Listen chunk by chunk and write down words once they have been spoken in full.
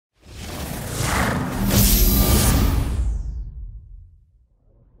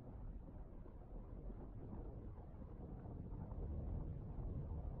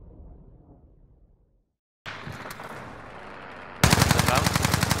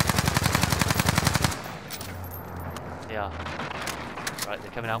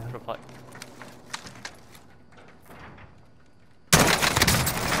coming out for a fight.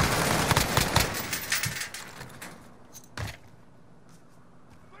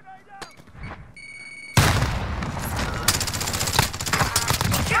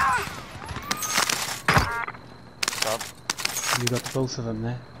 You got both of them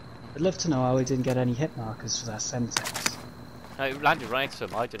there. I'd love to know how he didn't get any hit markers for that Semtex. No, it landed right next to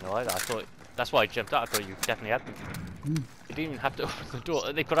him. I didn't know either. I thought that's why I jumped out. I thought you definitely had them. You didn't even have to open the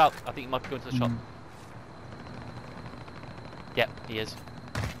door. They got out. I think you might be going to the shop. Yep, he is.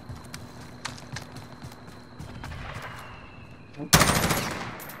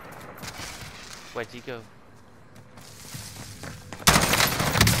 Where'd he go?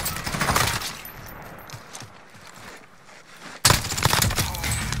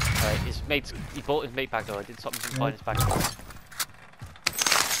 His mates, he bought his mate back though. I did something to find his back door.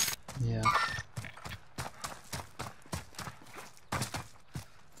 Yeah.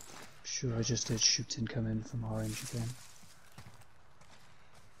 Sure, I just did shooting come in from orange again.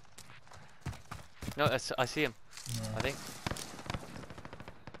 No, I see him. Yeah. I think.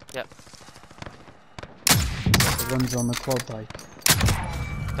 Yep. The one's on the quad bike.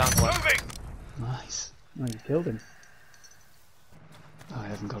 Down one. Moving! Nice. Oh, you killed him. I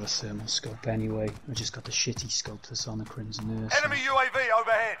haven't got a thermal scope anyway. I just got the shitty scope that's on the Crimson Earth. Enemy UAV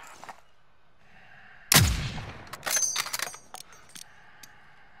overhead.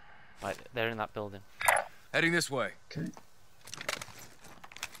 Right, they're in that building. Heading this way. Okay.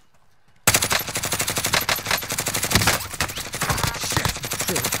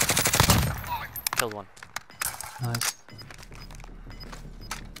 Shit. Killed one. Nice.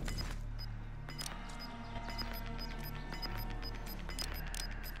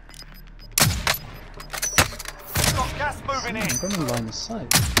 Gas moving in. I'm going line of sight.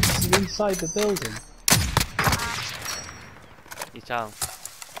 Is he inside the building? He's down.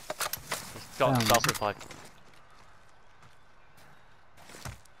 He's got himself a pipe.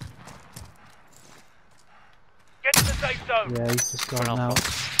 Get to the safe zone. Yeah, he's just gone now.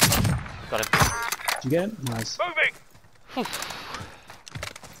 Got him. Did you get him? Nice. Moving.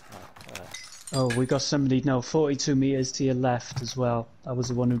 Oh, we got somebody, no, 42 meters to your left as well. That was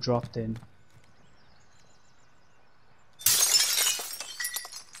the one who dropped in.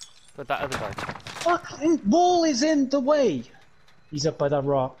 But that other guy. Fucking wall is in the way! He's up by that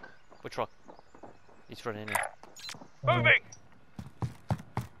rock. Which rock? He's running in. Moving.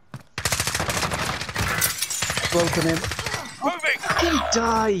 Broken him. Moving. Fucking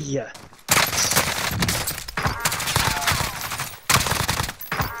die!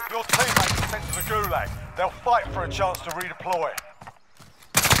 Your teammates are sent to the gulag. They'll fight for a chance to redeploy.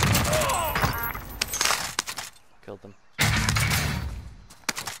 Killed them.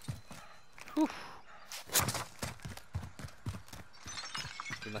 Whew.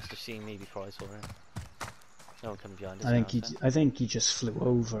 He must have seen me before I saw him. No one coming behind us. I think he just flew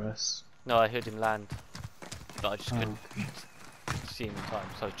over us. No, I heard him land, but I just couldn't see him in time,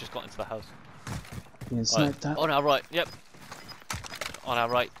 so I just got into the house. You sniped that? On our right, yep. On our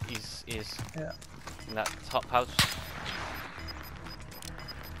right, he's yeah. In that top house.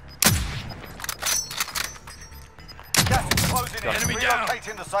 Gas is closing in. Enemy down.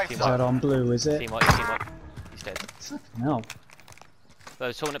 Relocating the safe Is zone. that on blue, is it? Team up. He's dead. Fucking hell. There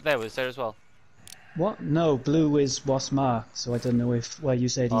was someone up there, was there as well? What? No, blue is what's marked, so I don't know if where you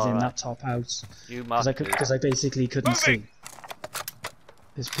said he's in that top house. You marked Because I basically couldn't see.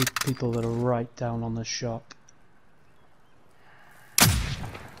 There's people that are right down on the shop.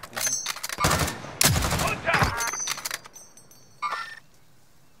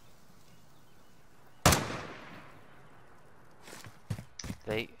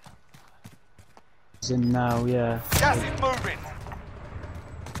 He's in now, yeah. Gas is moving.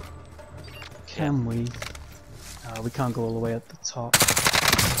 Can we? We can't go all the way at the top.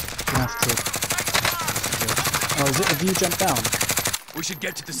 We have to. Oh, have you jumped down? We should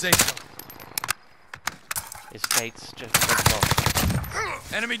get to the safe zone. His mate's just jumped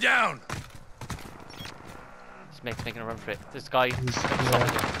off. Enemy down. His mate's making a run for it. This guy.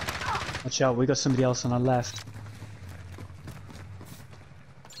 Yeah. Watch out, we got somebody else on our left.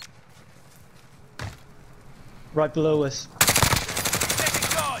 Right below us.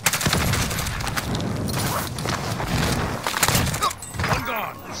 One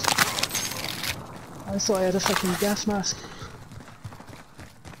gone. I thought I had a fucking gas mask.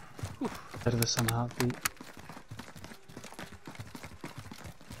 Ahead of us on heartbeat.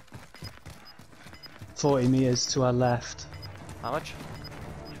 40 meters to our left. How much?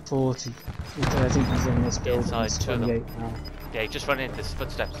 40. I think he's in this building. Inside, It's 28 now. Yeah, he just ran into his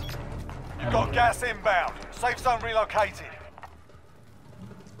footsteps. You've got gas inbound. Safe zone relocated.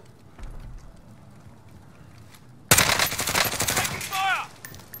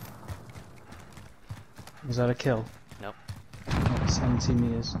 Was that a kill? Nope. Oh, 17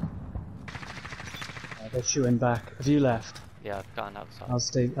 meters. They're shooting back. Have you left? Yeah, I've gone outside.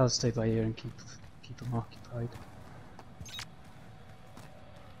 I'll stay by here and keep them occupied.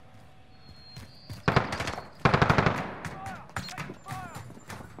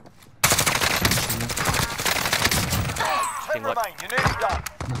 Ten remain, you're nearly done.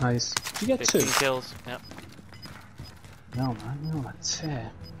 Nice. Did you get 2? 15 kills. Yep. No man, no, a tear.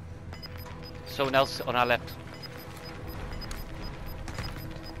 Someone else on our left.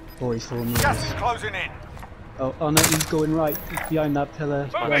 44 meters. Gas is closing in. Oh no, he's going right. He's behind that pillar.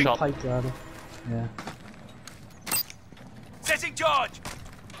 Behind the shot. pipe rather. Yeah. Setting charge!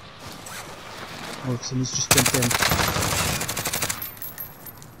 Oh, someone's just jumped in.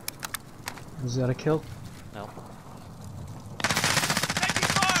 Was that a kill? No. Taking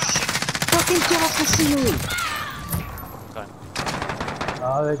fire! Fucking get off the ceiling! Okay.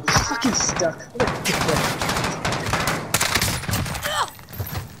 Oh, they're fucking stuck. What a dickhead.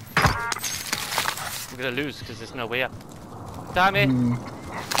 We're gonna lose because there's no way up. Damn it! I'm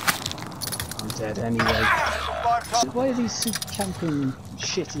dead anyway. So why are these camping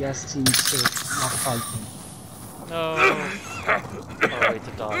shitty ass teams still not fighting? No! Oh, way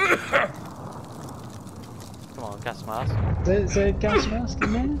to die. Come on, gas mask. There's a gas mask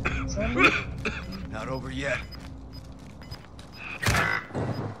in there? Sorry? Not over yet.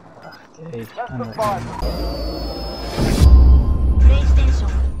 Okay, That's I'm the right. five.